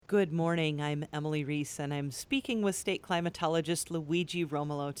Good morning. I'm Emily Reese, and I'm speaking with state climatologist Luigi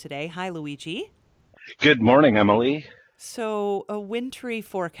Romolo today. Hi, Luigi. Good morning, Emily. So, a wintry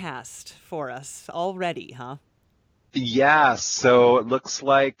forecast for us already, huh? Yeah, so it looks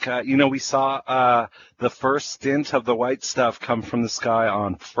like, we saw the first stint of the white stuff come from the sky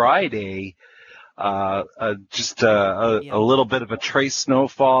on Friday. Just a Yep. little bit of a trace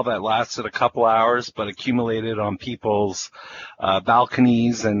snowfall that lasted a couple hours, but accumulated on people's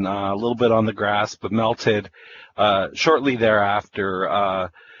balconies and a little bit on the grass, but melted shortly thereafter.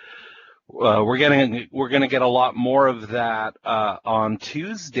 We're gonna get a lot more of that on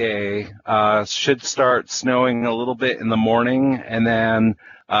Tuesday. Should start snowing a little bit in the morning, and then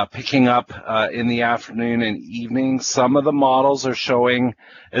picking up in the afternoon and evening. Some of the models are showing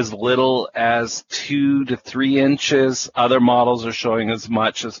as little as 2 to 3 inches. Other models are showing as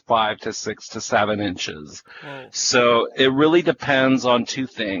much as 5 to 6 to 7 inches. Whoa. So it really depends on two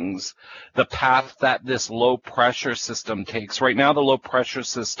things: the path that this low pressure system takes. Right now, the low pressure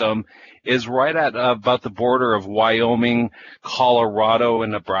system is right at about the border of Wyoming, Colorado,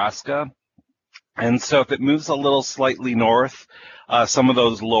 and Nebraska. And so if it moves a little slightly north, some of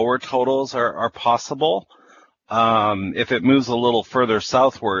those lower totals are possible. If it moves a little further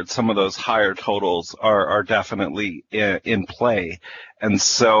southward, some of those higher totals are definitely in play. And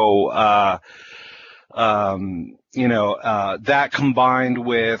so, that combined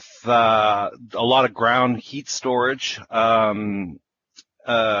with a lot of ground heat storage,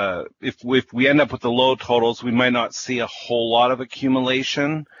 if we end up with the low totals, we might not see a whole lot of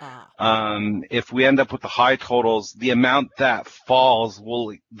accumulation. Ah. If we end up with the high totals, the amount that falls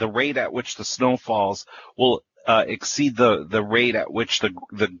the rate at which the snow falls will exceed the rate at which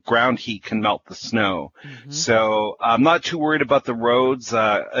the ground heat can melt the snow. Mm-hmm. So I'm not too worried about the roads.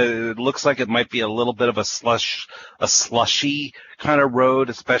 It looks like it might be a little bit of a slushy kind of road,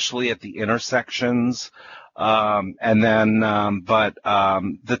 especially at the intersections. The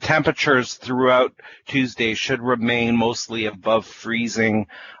temperatures throughout Tuesday should remain mostly above freezing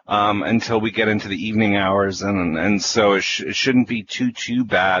until we get into the evening hours, and so it shouldn't be too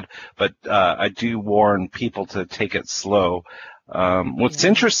bad. But I do warn people to take it slow. What's Yeah.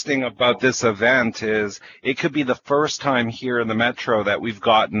 interesting about this event is it could be the first time here in the metro that we've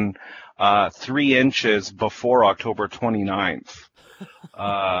gotten 3 inches before October 29th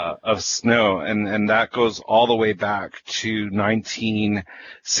of snow, and that goes all the way back to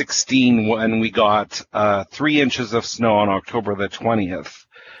 1916 when we got 3 inches of snow on October the 20th,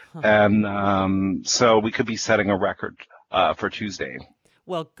 Huh. and so we could be setting a record for Tuesday.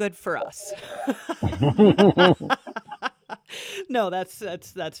 Well, good for us. No, that's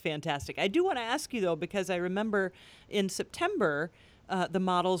fantastic. I do want to ask you though, because I remember in September, the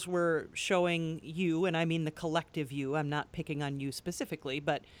models were showing you, and I mean the collective you. I'm not picking on you specifically,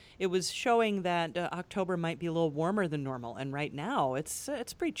 but it was showing that October might be a little warmer than normal, and right now it's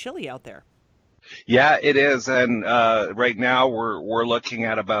pretty chilly out there. Yeah, it is, and right now we're looking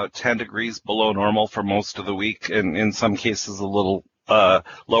at about 10 degrees below normal for most of the week, and in some cases a little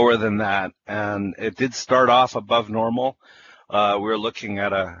lower than that. And it did start off above normal. We're looking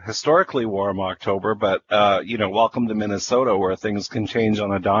at a historically warm October, but welcome to Minnesota, where things can change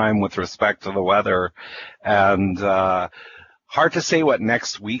on a dime with respect to the weather. And hard to say what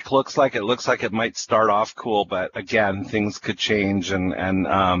next week looks like. It looks like it might start off cool, but again, things could change,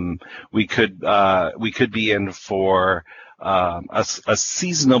 and we could be in for a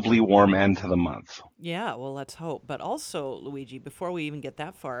seasonably warm end to the month. Yeah, well, let's hope. But also, Luigi, before we even get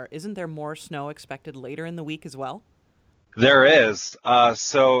that far, isn't there more snow expected later in the week as well? There is.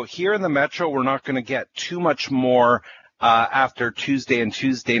 So here in the metro, we're not going to get too much more after Tuesday and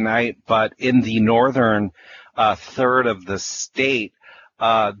Tuesday night, but in the northern third of the state,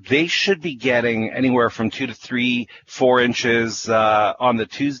 they should be getting anywhere from 2 to 3, 4 inches on the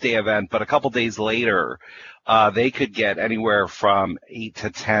Tuesday event, but a couple days later, they could get anywhere from 8 to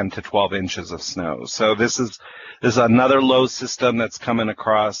 10 to 12 inches of snow. So this is another low system that's coming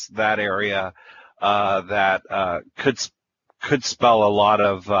across that area that could spell a lot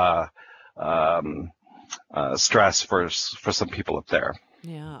of um, stress for some people up there.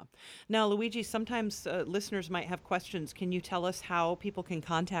 Yeah. Now, Luigi, sometimes listeners might have questions. Can you tell us how people can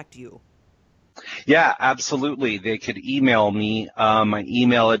contact you? Yeah, absolutely. They could email me. My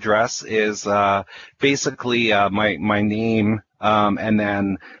email address is basically my name, and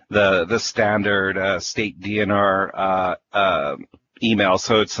then the standard state DNR email.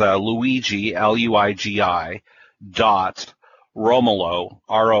 So it's Luigi Luigi dot Romolo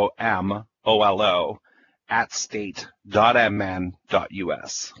Romolo at state.mn.us.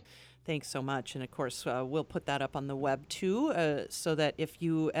 Thanks so much. And of course, we'll put that up on the web too, so that if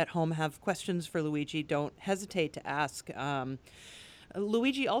you at home have questions for Luigi, don't hesitate to ask.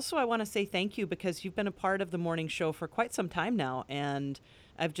 Luigi, also, I want to say thank you because you've been a part of the morning show for quite some time now. And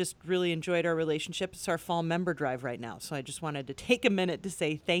I've just really enjoyed our relationship. It's our fall member drive right now. So I just wanted to take a minute to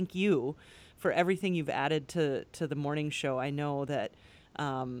say thank you for everything you've added to the morning show. I know that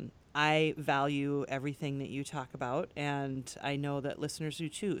I value everything that you talk about, and I know that listeners do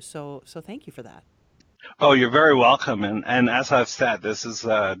too. So thank you for that. Oh, you're very welcome. And as I've said, this is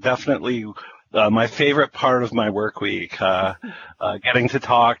definitely my favorite part of my work week, getting to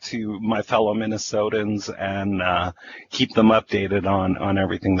talk to my fellow Minnesotans and keep them updated on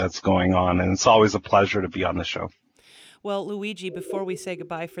everything that's going on. And it's always a pleasure to be on the show. Well, Luigi, before we say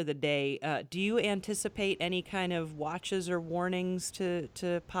goodbye for the day, do you anticipate any kind of watches or warnings to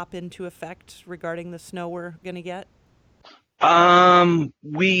pop into effect regarding the snow we're going to get?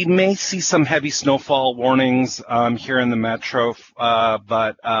 We may see some heavy snowfall warnings here in the metro,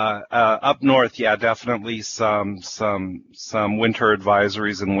 but up north, yeah, definitely some winter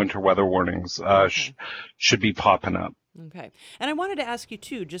advisories and winter weather warnings Okay. should be popping up. Okay. And I wanted to ask you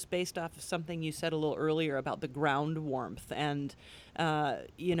too, just based off of something you said a little earlier about the ground warmth, and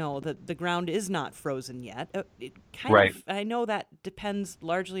the ground is not frozen yet. It kind Right. of, I know that depends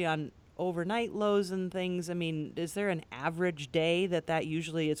largely on overnight lows and things. I mean, is there an average day that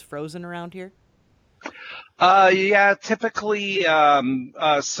usually is frozen around here? Yeah, typically,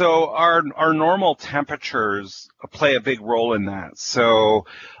 so our normal temperatures play a big role in that. So,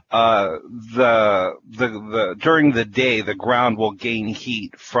 the during the day, the ground will gain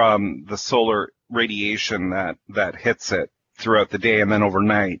heat from the solar radiation that hits it throughout the day, and then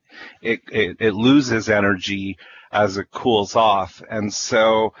overnight, it loses energy as it cools off. And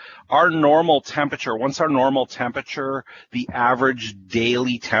so once our normal temperature, the average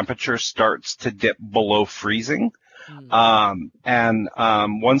daily temperature starts to dip below freezing.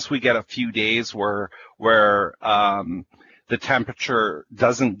 Mm. Once we get a few days where the temperature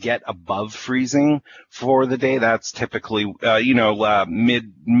doesn't get above freezing for the day, that's typically, early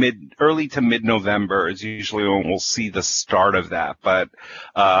to mid-November is usually when we'll see the start of that. But,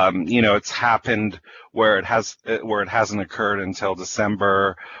 it's happened where it hasn't occurred until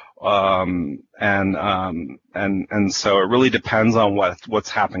December. And so it really depends on what's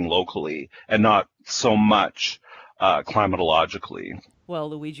happening locally and not so much climatologically. Well,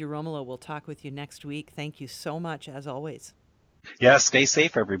 Luigi Romolo, we'll talk with you next week. Thank you so much, as always. Yeah, stay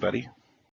safe, everybody.